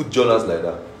 Evil journals like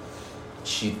that.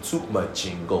 She took my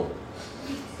chewing gum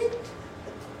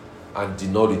and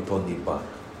did not return it back.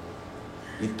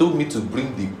 He told me to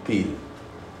bring the pail,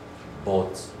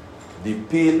 but the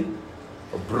pail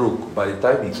broke by the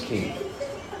time it came.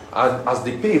 And as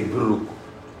the pail broke,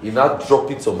 he now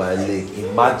dropped it on my leg.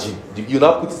 Imagine. You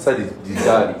now put it inside the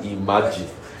diary. Imagine.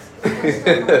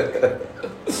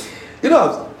 You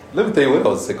know, let me tell you, when I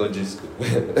was in secondary school,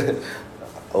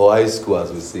 or high school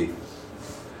as we say,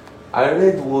 I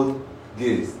read one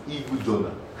girl's evil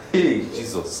journal. Hey,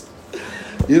 Jesus.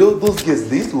 You know, those girls,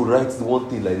 they used to write one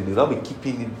thing like they will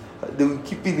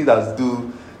keeping it as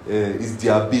though it's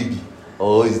their baby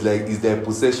or it's their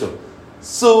possession.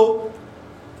 So,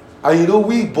 and you know,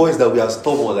 we boys that we are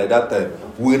stubborn like that time,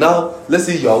 we now, let's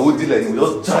say you are holding like we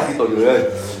just drag it on your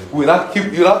head. We now be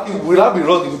running,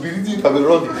 we'll be reading,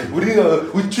 we'll be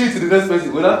running. We treat to the next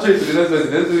person, we now treat to the next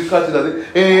person, then we catch it and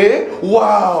say, hey,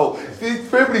 wow, it's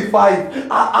February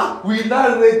 5. We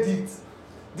now read it.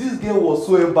 This girl was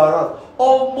so embarrassed.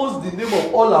 Almost the name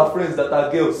of all our friends that are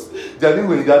girls, their name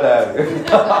will be that diary.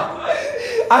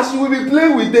 And she will be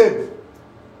playing with them.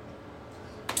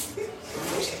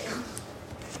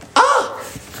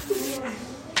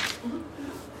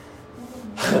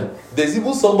 There's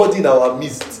even somebody in our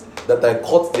midst that I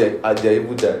caught their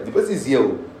evil diary. The person is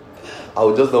here. I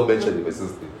will just not mention the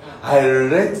person's name. I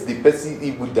read the person's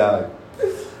evil diary.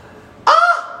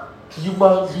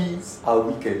 Human beings are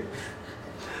wicked.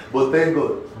 But thank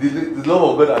God, the love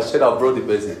of God has shed abroad the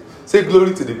person. Say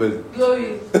glory to the person.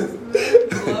 Glory.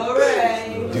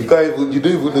 Glory. You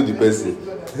don't even know the person.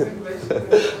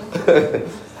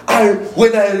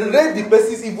 When I read the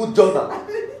person's evil journal,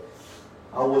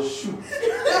 I was shook.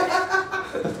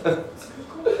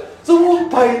 So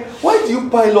why do you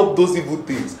pile up those evil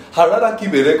things? I'd rather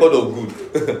keep a record of good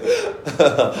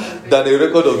than a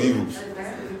record of evil.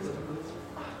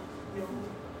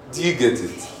 Do you get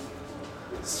it?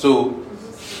 So,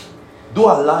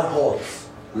 don't allow hurt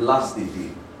last a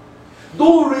day.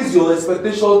 Don't raise your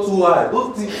expectation too high.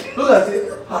 Don't say,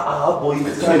 boy,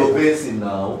 you try your best in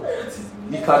now.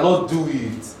 You cannot do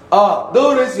it.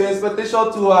 Don't raise your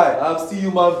expectation too high. I'm still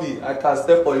human being. I can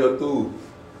step on your toe.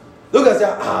 Look at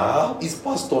say, it's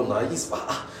pastor now.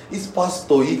 It's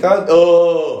pastor. He can't.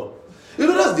 You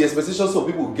know that's the expectation some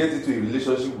people get into a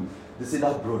relationship with. They say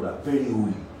that brother very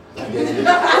holy.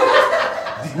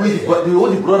 The way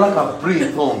the brother can pray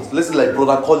in tongues. Let's say like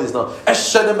brother Collins now. They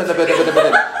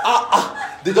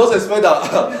just expect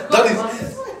that is.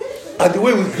 And the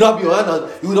way we grab your hand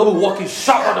and you will not be walking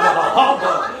sharp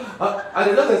and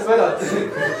they don't expect that.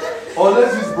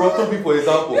 Unless use Brotobi for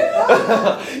example.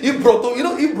 If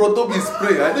Brotobi is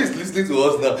praying, I know he's listening to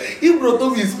us now. If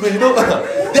Brotobi is praying,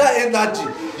 their energy.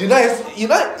 You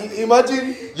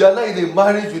imagine you are not in a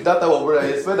marriage with that type of brother.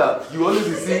 You expect that you always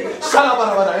be saying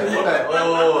Shalabana every time.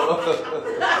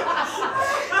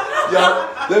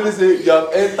 Let me say you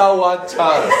have entered one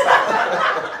chance.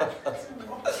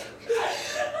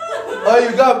 Or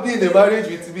you can't be in a marriage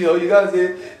with me, or you can't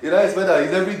say, you know, it's better.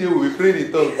 It's every day we will pray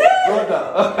in tongues. Brother.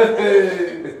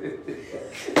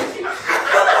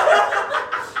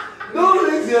 Don't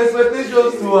raise your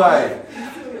expectations too high.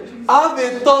 Have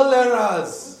a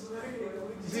tolerance.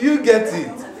 Do you get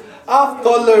it? Have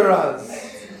tolerance.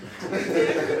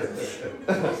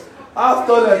 Have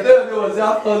tolerance. Tell me what's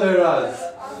have tolerance.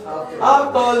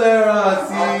 Have tolerance.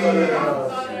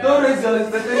 Don't raise your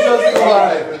expectations too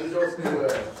high.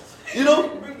 You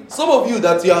know, some of you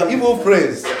that you are even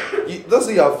friends, don't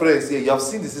say you are friends, you have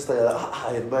seen the sister, you're like,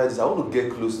 I admire this, I want to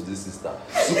get close to this sister.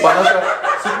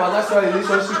 Supernatural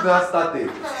relationship now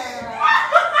started.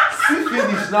 See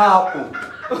finish now happen.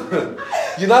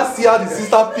 You now see how the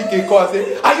sister pick a call and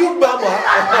say, are you mama?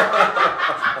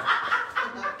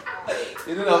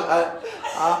 You know,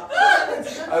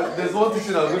 there's one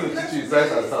teaching I'm going to teach you in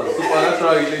Science and Sound,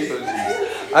 supernatural relationships.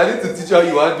 I need to teach you how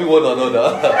you handle one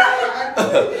another.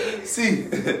 See,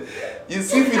 you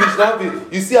see finish now,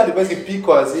 you see how the person pick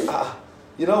call and say,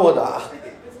 you know what,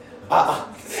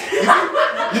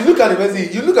 You look at the person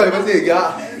again.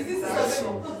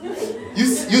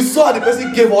 You saw how the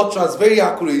person gave utterance very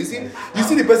accurate. You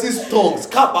see the person's tongues.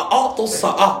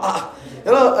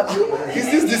 You know, is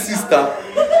this sister?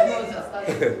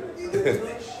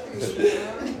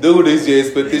 Don't raise your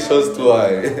expectations too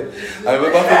high. I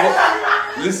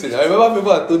remember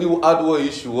people had told you had one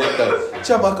issue one time.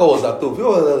 Chiamaka was at home.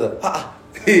 People were like,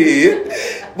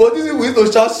 but this is we used to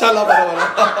shout shalabala.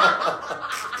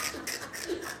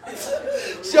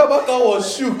 Chiamaka was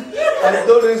shook. And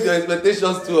don't raise your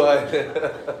expectations too high.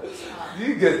 Do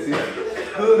you get it?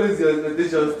 Don't raise your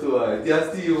expectations too high. They are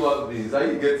still human beings. Are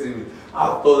you getting me?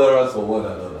 Have tolerance for one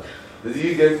another. Do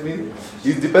you get me?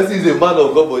 If the person is a man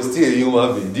of God but still a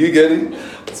human being, do you get it?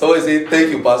 Someone say, thank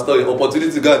you, Pastor, an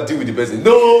opportunity to go and deal with the person.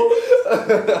 No!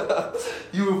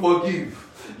 You will forgive.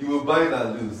 You will bind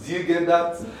and loose. Do you get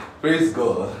that? Praise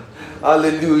God.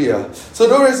 Hallelujah. So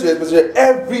don't raise your expectation.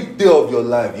 Every day of your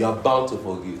life, you are bound to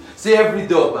forgive. Say every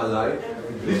day of my life.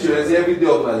 Literally, say every day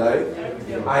of my life.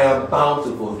 I am bound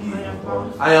to forgive.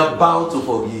 I am bound to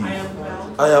forgive.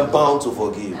 I am bound to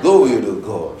forgive. Glory to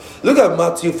God. Look at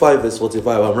Matthew 5 verse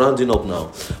 45. I'm rounding up now.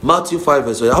 Matthew 5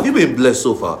 verse 45. Have you been blessed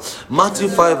so far? Matthew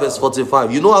 5 verse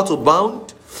 45. You know how to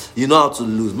bound? You know how to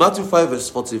lose. Matthew 5 verse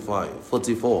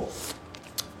 44.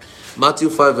 Matthew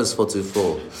 5 verse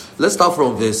 44. Let's start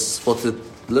from verse 40.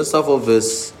 Let's start from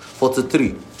verse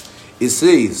 43. It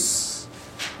says,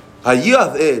 and ye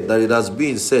have heard that it has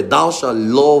been said, thou shalt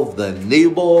love thy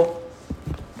neighbor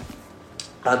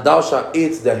and thou shalt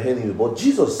hate thy enemy. But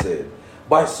Jesus said,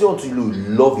 but I say unto you,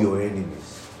 love your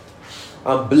enemies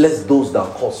and bless those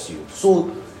that curse you.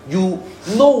 So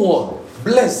no one,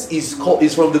 bless is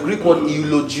from the Greek word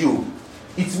eulogio.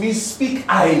 It means speak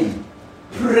highly,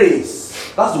 praise.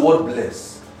 That's the word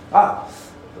bless.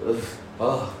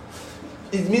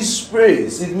 It means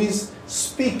praise. It means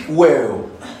speak well.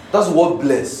 That's the word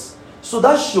bless. So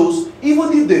that shows,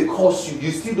 even if they curse you,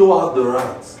 you still don't have the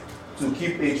right to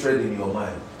keep hatred in your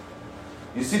mind.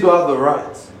 You still don't have the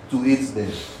right to hate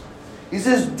them. It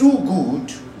says, do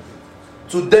good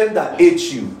to them that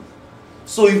hate you.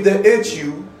 So if they hate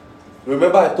you,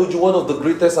 remember I told you one of the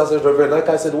greatest assets, Reverend, like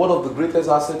I said, one of the greatest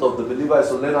assets of the believer is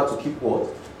to learn how to keep what?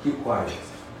 Keep quiet.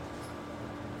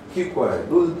 Keep quiet.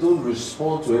 Don't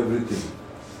respond to everything.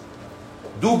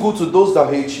 Do good to those that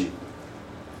hate you.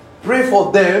 Pray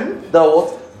for them that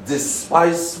what?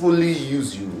 Despisefully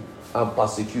use you and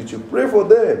persecute you. Pray for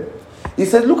them. He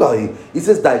said, look at it. He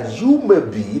says that you may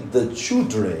be the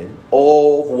children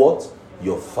of what?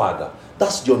 Your Father.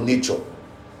 That's your nature,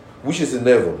 which is in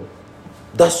heaven.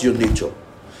 That's your nature.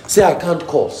 Say, I can't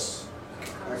curse.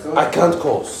 I can't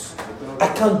curse. I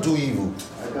can't do evil.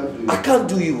 I can't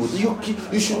do evil.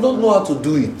 You should not know how to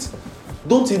do it.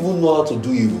 Don't even know how to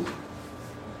do evil.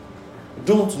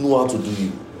 Don't know how to do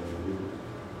evil.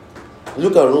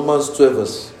 Look at Romans 12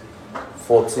 verse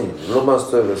 14. Romans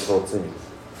 12 verse 14.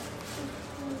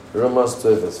 Romans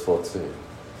 12 verse 14.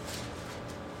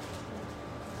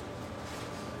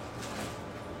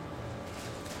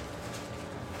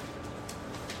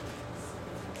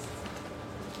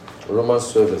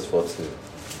 Romans 12 verse 14.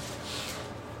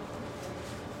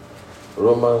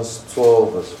 Romans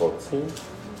 12 verse 14.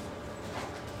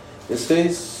 It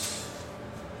says,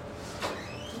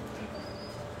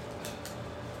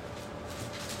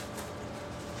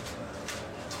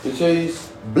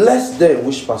 bless them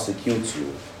which persecute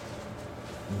you.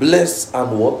 Bless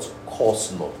and what?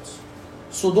 Curse not.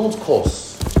 So don't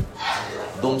curse.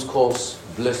 Don't curse.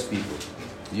 Bless people.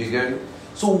 You get it?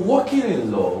 So walking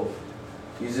in love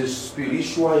is a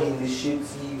spiritual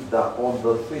initiative that on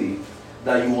the faith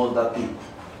that you undertake.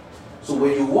 So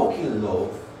when you walk in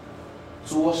love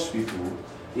towards people,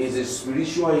 it's a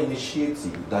spiritual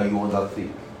initiative that you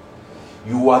undertake.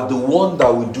 You are the one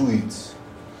that will do it.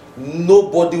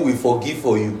 Nobody will forgive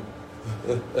for you.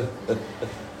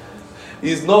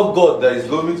 It's not God that is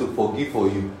going to forgive for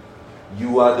you.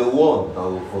 You are the one that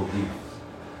will forgive.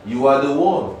 You are the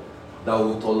one that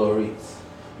will tolerate.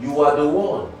 You are the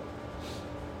one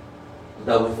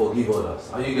that will forgive others.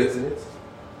 Are you getting it?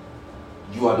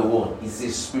 You are the one. It's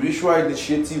a spiritual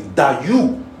initiative that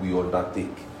you will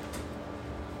undertake.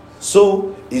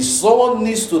 So, if someone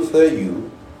needs to tell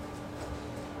you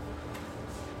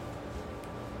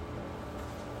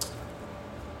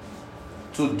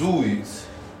to do it,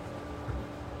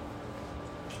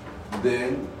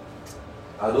 then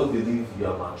I don't believe you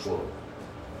are mature.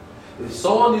 If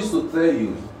someone needs to tell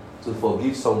you to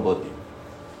forgive somebody,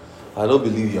 I don't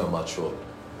believe you are mature.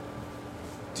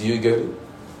 Do you get it?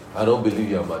 I don't believe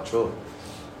you are mature.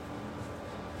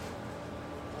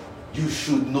 You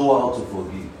should know how to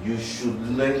forgive. You should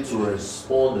learn to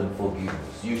respond in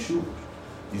forgiveness. You should.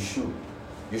 You should.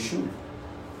 You should.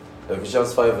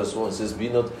 Ephesians 5 verse 1 says,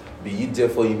 Be ye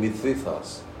therefore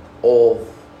imitators of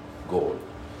God.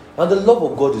 And the love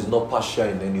of God is not partial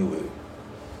in any way.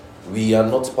 We are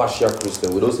not partial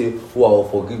Christians. We don't say, I will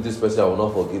forgive this person, I will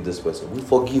not forgive this person. We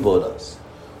forgive others.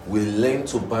 We learn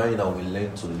to bind and we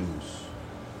learn to lose.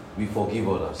 We forgive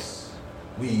others.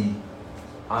 We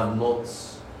are not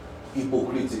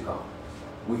hypocritical.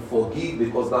 We forgive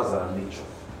because that's our nature.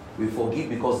 We forgive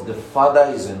because the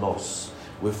Father is in us.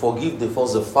 We forgive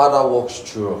because the Father works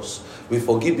through us. We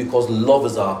forgive because love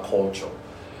is our culture.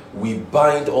 We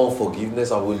bind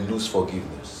unforgiveness and we lose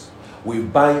forgiveness. We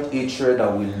bind hatred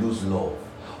and we lose love.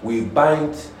 We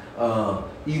bind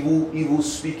evil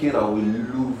speaking and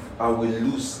we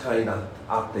lose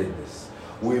kind-heartedness.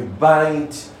 We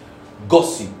bind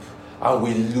gossip and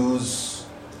we lose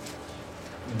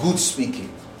good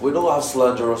speaking. We don't have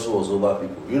slanderous words over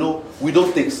people. We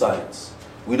don't take sides.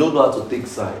 We don't know how to take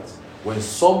sides. When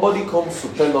somebody comes to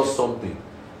tell us something,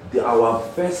 our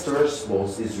first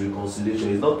response is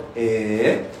reconciliation. It's not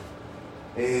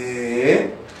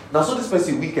Now so this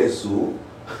person wicked so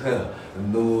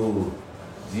no.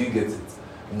 Do you get it?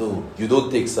 No, you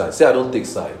don't take sides. Say I don't take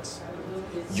sides.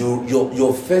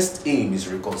 Your first aim is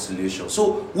reconciliation.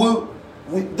 So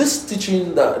this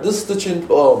teaching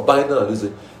binding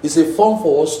and is a form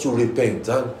for us to repent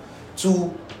and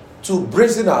to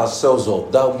brazen ourselves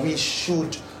up that we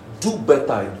should do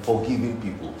better in forgiving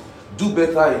people, do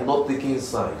better in not taking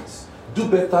sides, do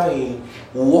better in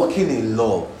walking in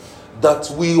love, that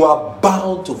we are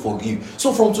bound to forgive.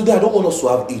 So from today, I don't want us to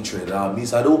have hatred in our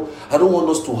midst. I don't want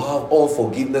us to have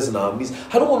unforgiveness in our midst.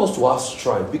 I don't want us to have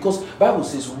strife, because Bible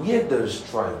says where there is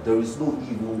strife, there is no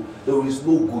evil, there is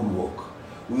no good work.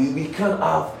 We can't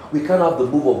have the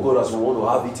move of God as we want to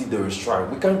have it if there is strife.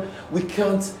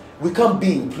 We can't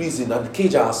be in prison and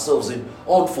cage ourselves in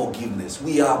unforgiveness.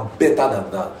 We are better than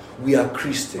that. We are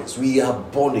Christians. We are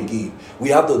born again. We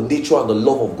have the nature and the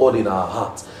love of God in our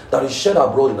heart that is shed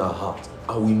abroad in our heart,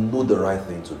 and we know the right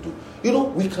thing to do.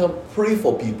 We can pray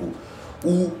for people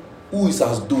who is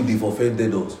as though they've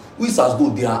offended us, who is as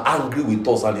though they are angry with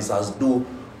us, and it's as though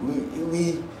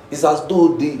it's as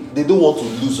though they don't want to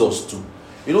lose us too.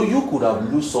 You could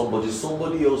have lost somebody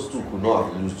else too could not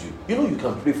have lost you. You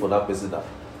can pray for that person that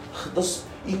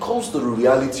it comes to the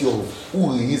reality of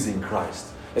who he is in Christ,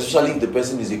 especially if the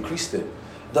person is a Christian.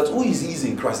 That who he is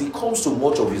in Christ, it comes to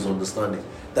much of his understanding,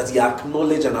 that he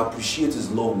acknowledge and appreciate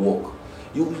his love work.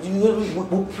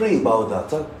 We'll pray about that.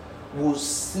 Huh? We'll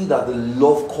see that the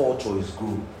love culture is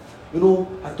growing.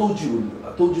 I told you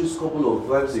a couple of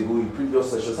times ago in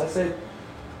previous sessions, I said,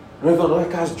 Reverend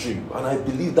Oeka's dream, and I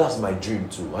believe that's my dream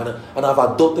too, and I've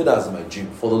adopted that as my dream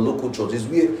for the local church, is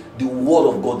where the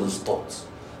word of God is taught.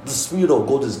 The Spirit of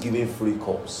God is giving free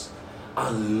course,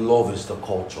 and love is the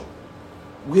culture.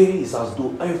 Where it's as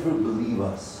though every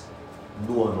believers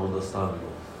know and understand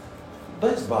love.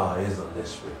 Let's bow our heads and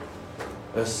let's pray.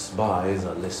 Let's bow our heads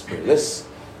and let's pray. Let's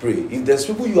pray. If there's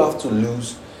people you have to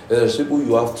lose, there's people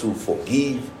you have to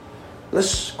forgive,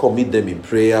 let's commit them in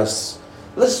prayers.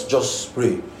 Let's just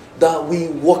pray that we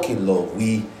walk in love.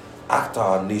 We act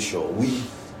our nature. We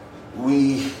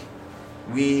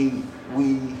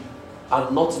are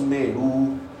not men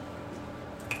who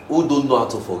don't know how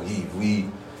to forgive. We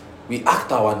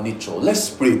act our nature. Let's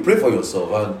pray. Pray for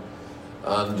yourself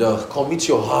and commit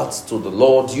your heart to the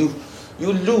Lord. You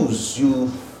lose.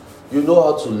 You know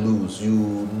how to lose.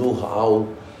 You know how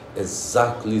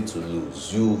exactly to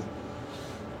lose. You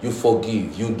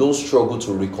forgive. You don't struggle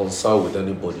to reconcile with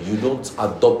anybody. You don't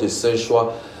adopt a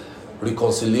sensual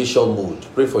reconciliation mood.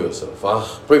 Pray for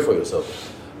yourself. Pray for yourself.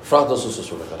 Pray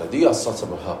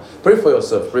for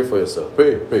yourself. Pray for yourself.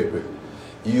 Pray.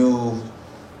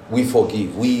 We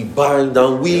forgive. We bind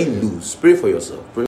and we lose. Pray for yourself. Pray